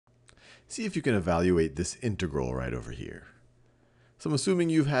see if you can evaluate this integral right over here. So I'm assuming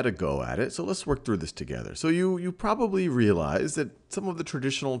you've had a go at it, so let's work through this together. So you probably realize that some of the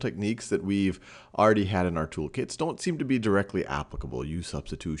traditional techniques that we've already had in our toolkits don't seem to be directly applicable,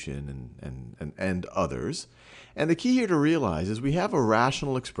 u-substitution and others. And the key here to realize is we have a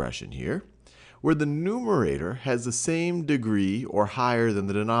rational expression here where the numerator has the same degree or higher than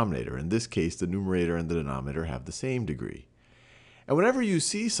the denominator. In this case, the numerator and the denominator have the same degree. And whenever you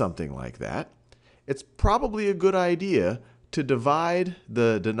see something like that, it's probably a good idea to divide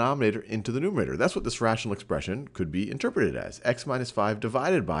the denominator into the numerator. That's what this rational expression could be interpreted as, x minus 5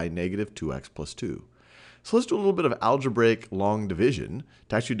 divided by negative 2x plus 2. So let's do a little bit of algebraic long division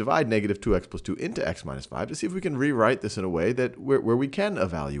to actually divide negative 2x plus 2 into x minus 5 to see if we can rewrite this in a way that where we can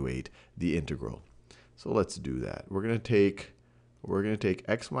evaluate the integral. So let's do that. We're going to take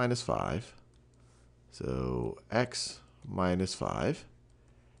x minus 5, so x minus 5,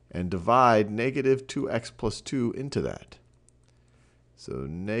 and divide negative 2x plus 2 into that. So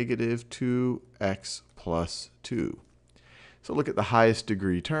negative 2x plus 2. So look at the highest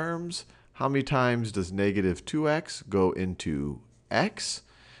degree terms. How many times does negative 2x go into x?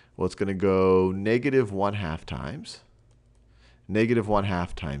 Well, it's going to go negative 1/2 times. Negative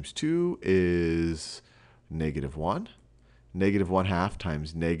 1/2 times 2 is negative 1. Negative 1/2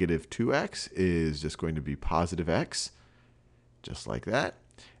 times negative 2x is just going to be positive x, just like that.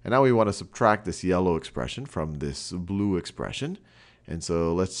 And now we want to subtract this yellow expression from this blue expression. And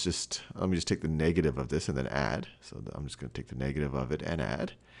so let me just take the negative of this and then add. So I'm just going to take the negative of it and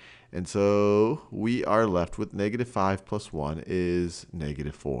add. And so we are left with negative 5 plus 1 is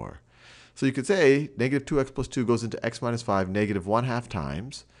negative 4. So you could say negative 2x plus 2 goes into x minus 5 negative 1/2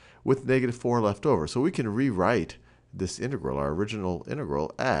 times with negative 4 left over. So we can rewrite this integral, our original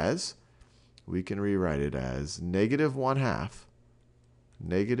integral, as, we can rewrite it as negative 1/2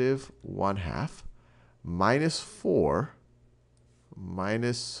 minus 4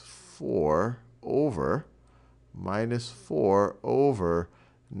 over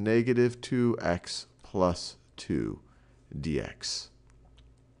negative 2x plus 2 dx.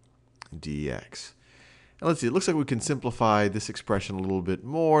 And let's see, it looks like we can simplify this expression a little bit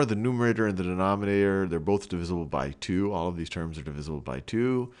more. The numerator and the denominator, they're both divisible by 2. All of these terms are divisible by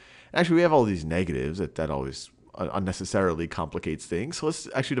 2. Actually, we have all these negatives. That always unnecessarily complicates things. So let's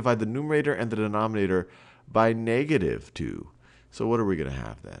actually divide the numerator and the denominator by negative 2. So what are we going to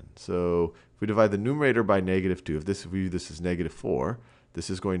have then? So if we divide the numerator by negative 2, if we view this as negative 4, this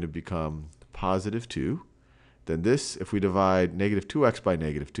is going to become positive 2. Then this, if we divide negative 2x by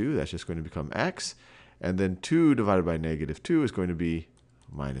negative 2, that's just going to become x. And then 2 divided by negative 2 is going to be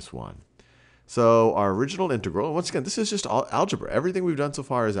minus 1. So our original integral, once again, this is just all algebra. Everything we've done so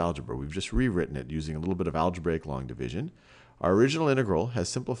far is algebra. We've just rewritten it using a little bit of algebraic long division. Our original integral has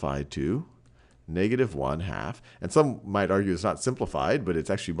simplified to negative 1/2. And some might argue it's not simplified, but it's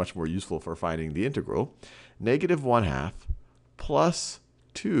actually much more useful for finding the integral. Negative 1/2 plus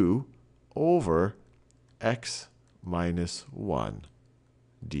 2 over x minus 1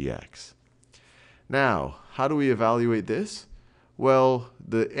 dx. Now, how do we evaluate this? Well,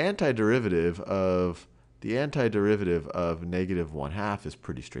 the antiderivative of negative 1/2 is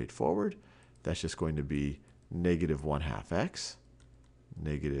pretty straightforward. That's just going to be negative 1/2 x.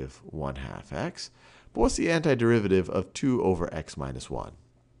 Negative 1/2 x. But what's the antiderivative of 2 over x minus 1?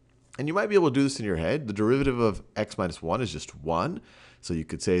 And you might be able to do this in your head. The derivative of x minus 1 is just 1. So you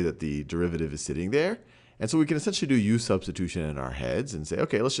could say that the derivative is sitting there. And so we can essentially do u-substitution in our heads and say,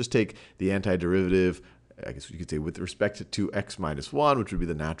 okay, let's just take the antiderivative, I guess you could say with respect to x minus 1, which would be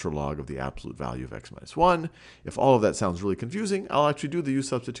the natural log of the absolute value of x minus 1. If all of that sounds really confusing, I'll actually do the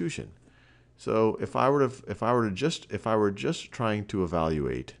u-substitution. So if I were just trying to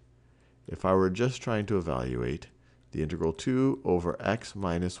evaluate the integral 2 over x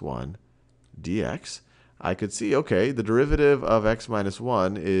minus 1 dx, I could see, okay, the derivative of x minus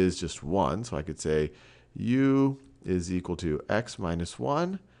 1 is just 1. So I could say u is equal to x minus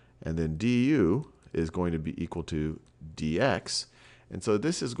 1, and then du is going to be equal to dx. And so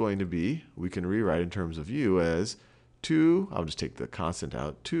this is going to be, we can rewrite in terms of u as 2, I'll just take the constant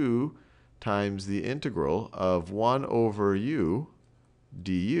out, 2 times the integral of 1 over u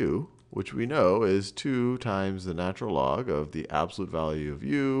du, which we know is 2 times the natural log of the absolute value of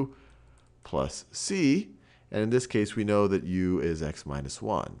u plus c. And in this case, we know that u is x minus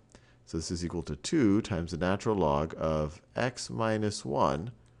 1. So this is equal to 2 times the natural log of x minus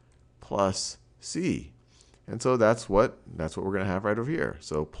 1 plus c. And so that's what we're going to have right over here.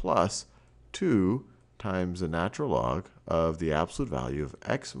 So plus 2 times the natural log of the absolute value of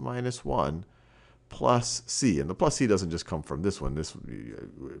x minus 1 plus c. And the plus c doesn't just come from this one. This,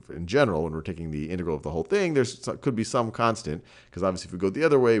 in general, when we're taking the integral of the whole thing, could be some constant, because obviously if we go the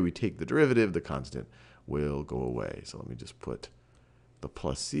other way, we take the derivative, the constant will go away. So let me just put the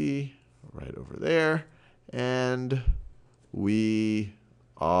plus c right over there, and we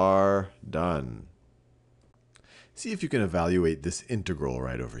are done. See if you can evaluate this integral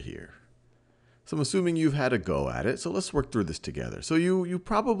right over here. So I'm assuming you've had a go at it, so let's work through this together. So you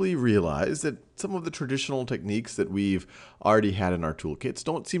probably realize that some of the traditional techniques that we've already had in our toolkits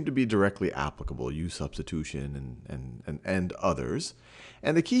don't seem to be directly applicable, u-substitution and others.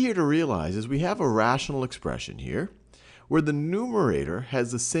 And the key here to realize is we have a rational expression here where the numerator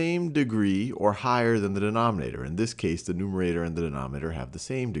has the same degree or higher than the denominator. In this case, the numerator and the denominator have the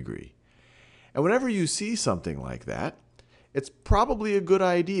same degree. And whenever you see something like that, it's probably a good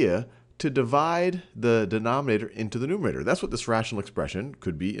idea to divide the denominator into the numerator. That's what this rational expression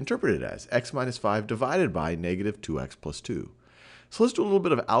could be interpreted as, x minus 5 divided by negative 2x plus 2. So let's do a little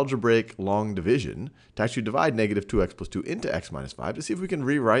bit of algebraic long division to actually divide negative 2x plus 2 into x minus 5 to see if we can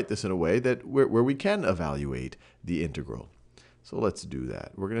rewrite this in a way that where we can evaluate the integral. So let's do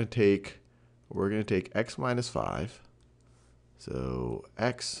that. We're going to take x minus 5, so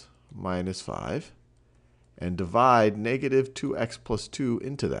x minus 5, and divide negative 2x plus 2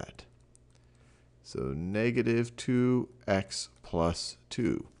 into that. So negative 2x plus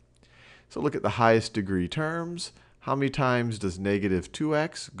 2. So look at the highest degree terms. How many times does negative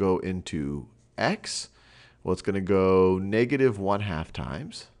 2x go into x? Well, it's going to go negative 1/2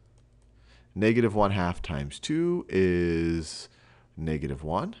 times. Negative 1/2 times 2 is negative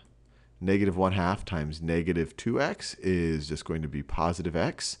 1. Negative 1/2 times negative 2x is just going to be positive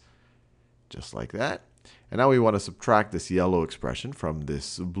x, just like that. And now we want to subtract this yellow expression from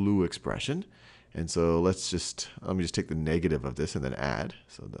this blue expression. And so let me just take the negative of this and then add.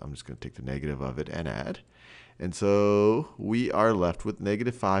 So I'm just going to take the negative of it and add. And so we are left with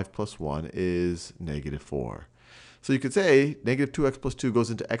negative 5 plus 1 is negative 4. So you could say negative 2x plus 2 goes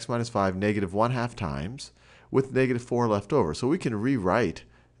into x minus 5 negative 1/2 times with negative 4 left over. So we can rewrite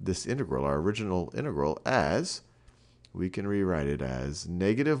this integral, our original integral, as, we can rewrite it as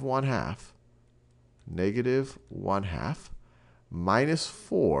negative 1/2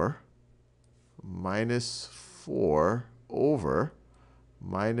 minus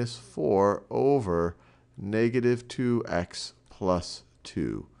 4 over negative 2x plus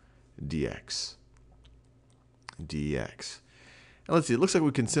 2 dx. And let's see, it looks like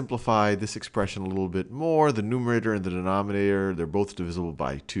we can simplify this expression a little bit more. The numerator and the denominator, they're both divisible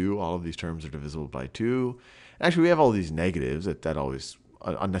by 2. All of these terms are divisible by 2. Actually, we have all these negatives. That always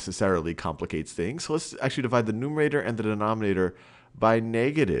unnecessarily complicates things. So let's actually divide the numerator and the denominator by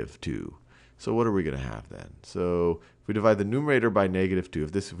negative 2. So what are we going to have then? So if we divide the numerator by negative 2,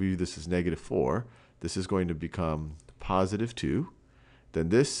 if we view this as negative 4, this is going to become positive 2. Then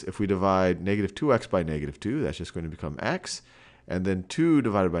this, if we divide negative 2x by negative 2, that's just going to become x. And then 2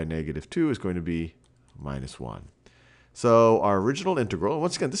 divided by negative 2 is going to be minus 1. So our original integral,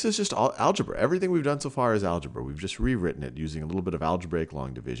 once again, this is just all algebra. Everything we've done so far is algebra. We've just rewritten it using a little bit of algebraic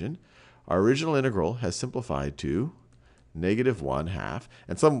long division. Our original integral has simplified to negative 1/2.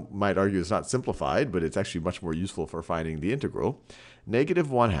 And some might argue it's not simplified, but it's actually much more useful for finding the integral. Negative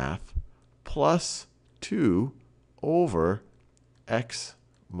 1/2 plus 2 over x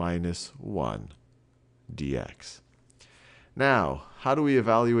minus 1 dx. Now, how do we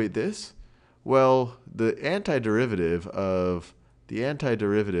evaluate this? Well, the antiderivative of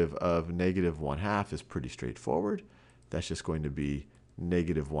negative 1/2 is pretty straightforward. That's just going to be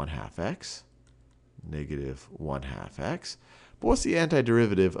negative 1/2 x. Negative 1/2 x. But what's the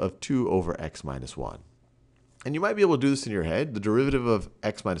antiderivative of 2 over x minus 1? And you might be able to do this in your head. The derivative of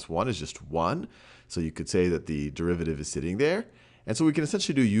x minus 1 is just 1. So you could say that the derivative is sitting there. And so we can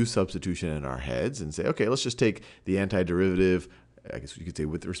essentially do u-substitution in our heads and say, okay, let's just take the antiderivative, I guess you could say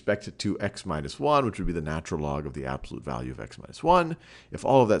with respect to x minus 1, which would be the natural log of the absolute value of x minus 1. If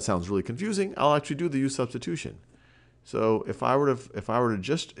all of that sounds really confusing, I'll actually do the u-substitution. So if I were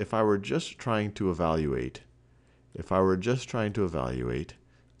just trying to evaluate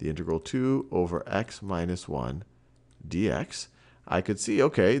the integral 2 over x minus 1 dx, I could see,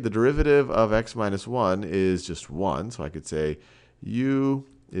 okay, the derivative of x minus 1 is just 1. So I could say u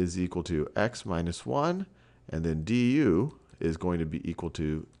is equal to x minus 1, and then du is going to be equal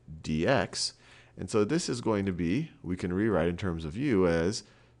to dx. And so this is going to be, we can rewrite in terms of u as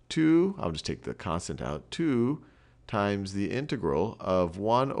 2, I'll just take the constant out, 2 times the integral of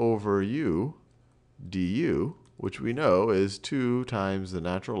 1 over u du, which we know is 2 times the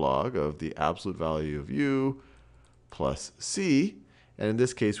natural log of the absolute value of u plus c. And in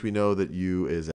this case, we know that u is